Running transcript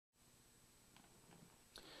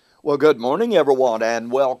Well, good morning, everyone,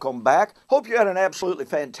 and welcome back. Hope you had an absolutely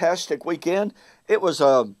fantastic weekend. It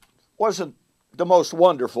wasn't the most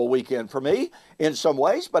wonderful weekend for me in some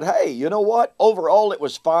ways, but hey, you know what? Overall, it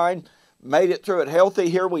was fine. Made it through it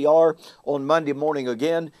healthy. Here we are on Monday morning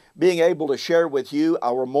again, being able to share with you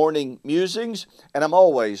our morning musings, and I'm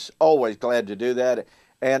always glad to do that.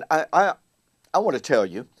 And I want to tell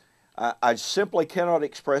you, I simply cannot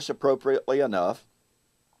express appropriately enough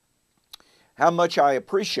how much I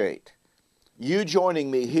appreciate you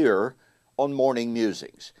joining me here on Morning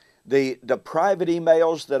Musings. The private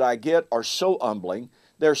emails that I get are so humbling.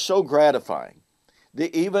 They're so gratifying.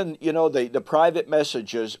 The private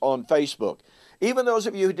messages on Facebook, even those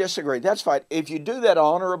of you who disagree, that's fine. If you do that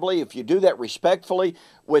honorably, if you do that respectfully,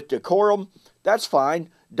 with decorum, that's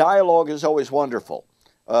fine. Dialogue is always wonderful.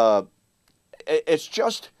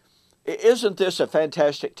 Isn't this a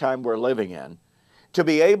fantastic time we're living in to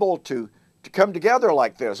be able to come together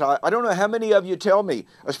like this? I don't know how many of you tell me,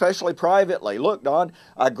 especially privately, look, Don,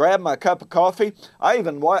 I grabbed my cup of coffee. I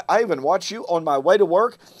even watch you on my way to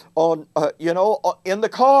work in the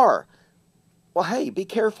car. Well, hey, be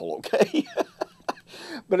careful, okay?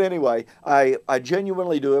 But anyway, I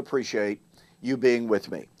genuinely do appreciate you being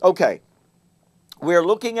with me. Okay, we're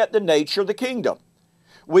looking at the nature of the kingdom.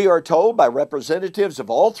 We are told by representatives of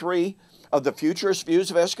all three of the futurist views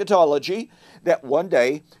of eschatology that one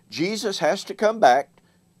day Jesus has to come back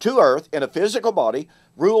to earth in a physical body,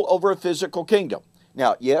 rule over a physical kingdom.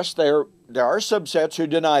 Now, yes, there are subsets who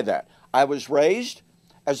deny that. I was raised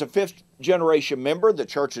as a fifth-generation member of the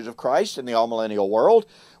Churches of Christ in the all-millennial world.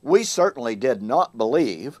 We certainly did not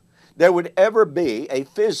believe there would ever be a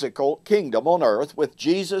physical kingdom on earth with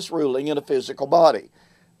Jesus ruling in a physical body.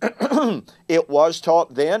 It was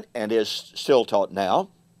taught then, and is still taught now,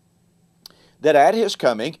 that at his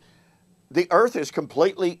coming, the earth is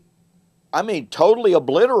totally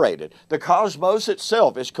obliterated. The cosmos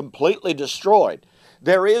itself is completely destroyed.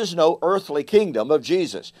 There is no earthly kingdom of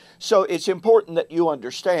Jesus. So it's important that you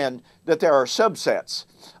understand that there are subsets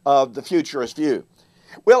of the futurist view.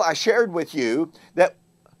 Well, I shared with you that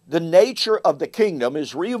the nature of the kingdom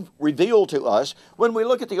is revealed to us when we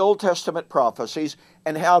look at the Old Testament prophecies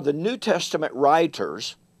and how the New Testament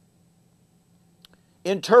writers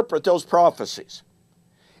interpret those prophecies.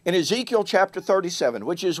 In Ezekiel chapter 37,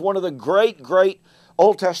 which is one of the great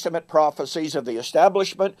Old Testament prophecies of the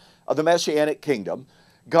establishment of the Messianic kingdom,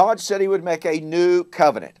 God said he would make a new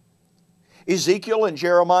covenant. Ezekiel and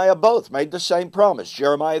Jeremiah both made the same promise.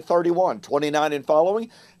 Jeremiah 31:29 and following,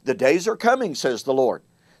 "The days are coming, says the Lord,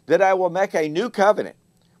 that I will make a new covenant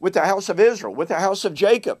with the house of Israel, with the house of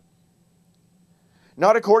Jacob.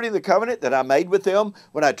 Not according to the covenant that I made with them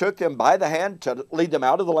when I took them by the hand to lead them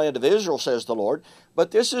out of the land of Israel, says the Lord. But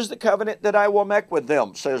this is the covenant that I will make with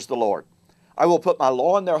them, says the Lord. I will put my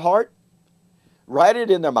law in their heart, write it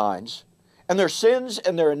in their minds, and their sins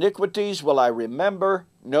and their iniquities will I remember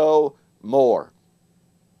no more.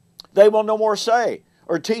 They will no more say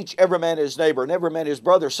or teach every man his neighbor and every man his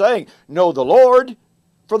brother, saying, Know the Lord,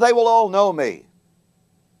 for they will all know me,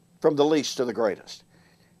 from the least to the greatest."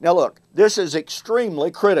 Now look, this is extremely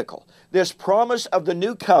critical. This promise of the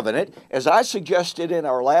new covenant, as I suggested in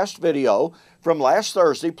our last video from last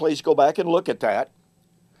Thursday, please go back and look at that.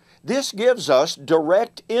 This gives us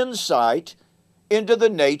direct insight into the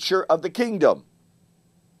nature of the kingdom.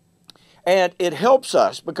 And it helps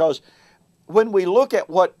us because when we look at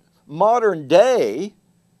what modern day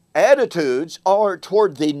attitudes are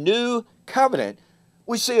toward the new covenant,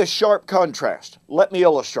 we see a sharp contrast. Let me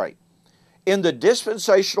illustrate. In the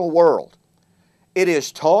dispensational world, it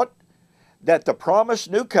is taught that the promised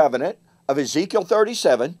new covenant of Ezekiel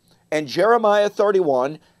 37 and Jeremiah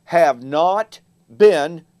 31 have not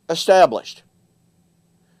been established.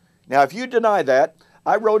 Now, if you deny that,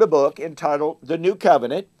 I wrote a book entitled The New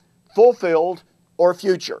Covenant, Fulfilled or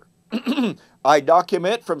Future. I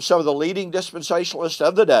document from some of the leading dispensationalists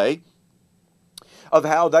of the day of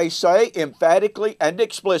how they say emphatically and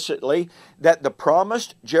explicitly that the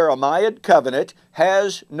promised Jeremiah covenant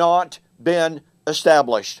has not been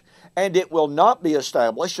established. And it will not be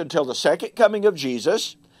established until the second coming of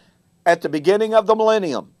Jesus at the beginning of the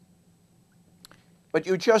millennium. But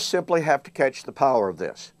you just simply have to catch the power of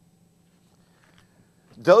this.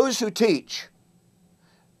 Those who teach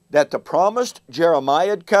that the promised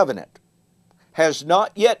Jeremiah covenant has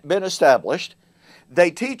not yet been established, they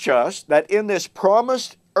teach us that in this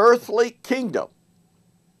promised earthly kingdom,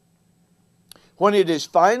 when it is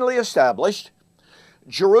finally established,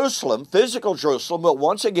 Jerusalem, physical Jerusalem, will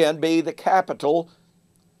once again be the capital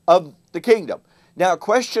of the kingdom. Now, a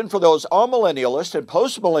question for those amillennialists and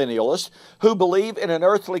postmillennialists who believe in an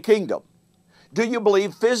earthly kingdom. Do you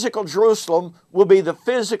believe physical Jerusalem will be the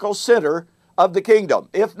physical center of the kingdom?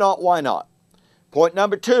 If not, why not? Point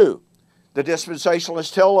number 2, the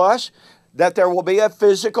dispensationalists tell us that there will be a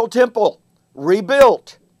physical temple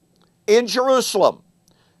rebuilt in Jerusalem.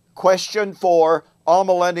 Question for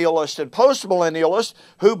amillennialists and postmillennialists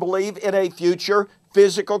who believe in a future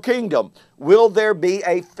physical kingdom. Will there be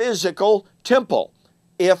a physical temple?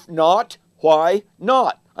 If not, why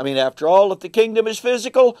not? I mean, after all, if the kingdom is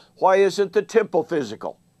physical, why isn't the temple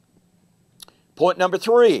physical? Point number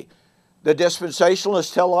 3, the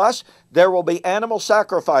dispensationalists tell us there will be animal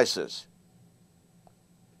sacrifices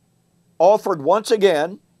offered once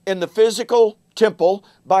again in the physical temple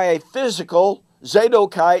by a physical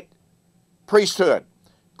Zadokite priesthood.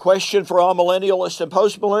 Question for amillennialists and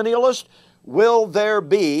postmillennialists, will there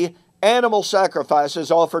be animal sacrifices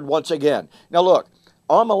offered once again? Now look,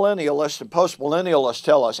 amillennialists and postmillennialists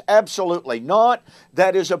tell us absolutely not.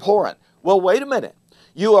 That is abhorrent. Well, wait a minute.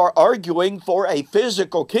 You are arguing for a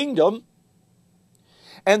physical kingdom,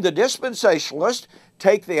 and the dispensationalists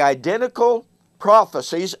take the identical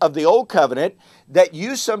prophecies of the Old Covenant that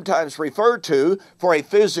you sometimes refer to for a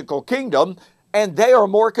physical kingdom, and they are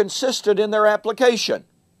more consistent in their application.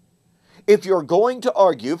 If you're going to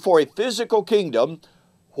argue for a physical kingdom,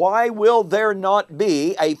 why will there not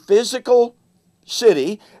be a physical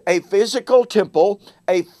city, a physical temple,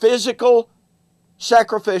 a physical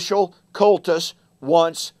sacrificial cultus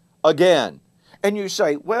once again? And you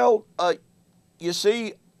say, well, you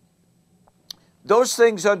see, those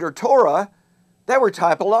things under Torah, they were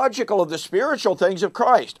typological of the spiritual things of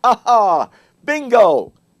Christ. Aha!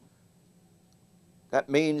 Bingo! That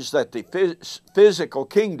means that the physical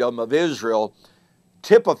kingdom of Israel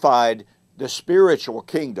typified the spiritual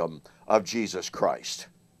kingdom of Jesus Christ.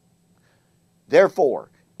 Therefore,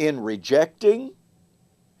 in rejecting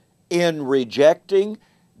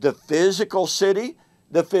the physical city,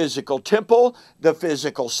 the physical temple, the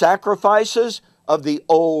physical sacrifices of the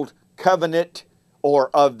Old Covenant or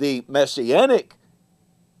of the Messianic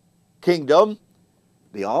kingdom,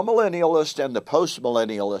 the amillennialist and the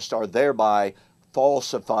postmillennialist are thereby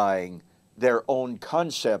falsifying their own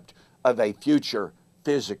concept of a future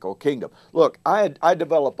physical kingdom. Look, I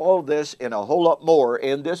develop all of this and a whole lot more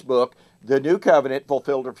in this book, The New Covenant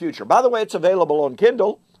Fulfilled or Future. By the way, it's available on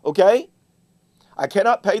Kindle, okay? I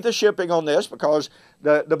cannot pay the shipping on this because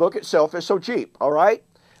the book itself is so cheap, all right?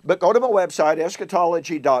 But go to my website,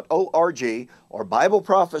 eschatology.org or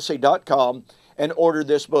BibleProphecy.com, and order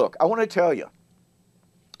this book. I want to tell you,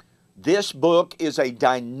 this book is a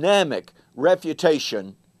dynamic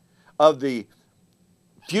refutation of the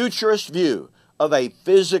futurist view of a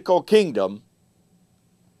physical kingdom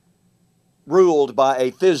ruled by a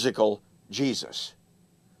physical Jesus.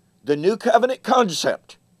 The New Covenant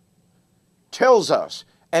concept tells us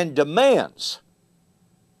and demands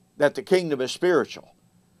that the kingdom is spiritual.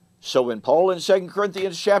 So when Paul in 2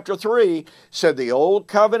 Corinthians chapter 3 said the old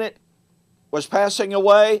covenant was passing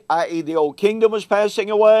away, i.e. the old kingdom was passing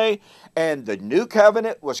away, and the new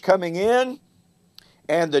covenant was coming in,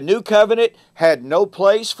 and the new covenant had no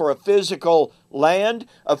place for a physical land,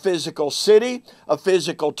 a physical city, a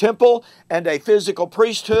physical temple, and a physical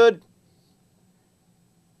priesthood,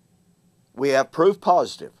 we have proof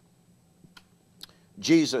positive.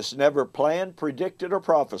 Jesus never planned, predicted, or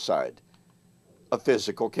prophesied a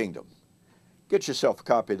physical kingdom. Get yourself a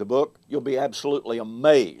copy of the book. You'll be absolutely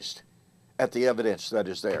amazed at the evidence that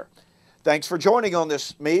is there. Thanks for joining on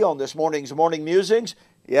this morning's Morning Musings.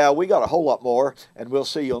 Yeah, we got a whole lot more, and we'll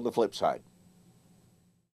see you on the flip side.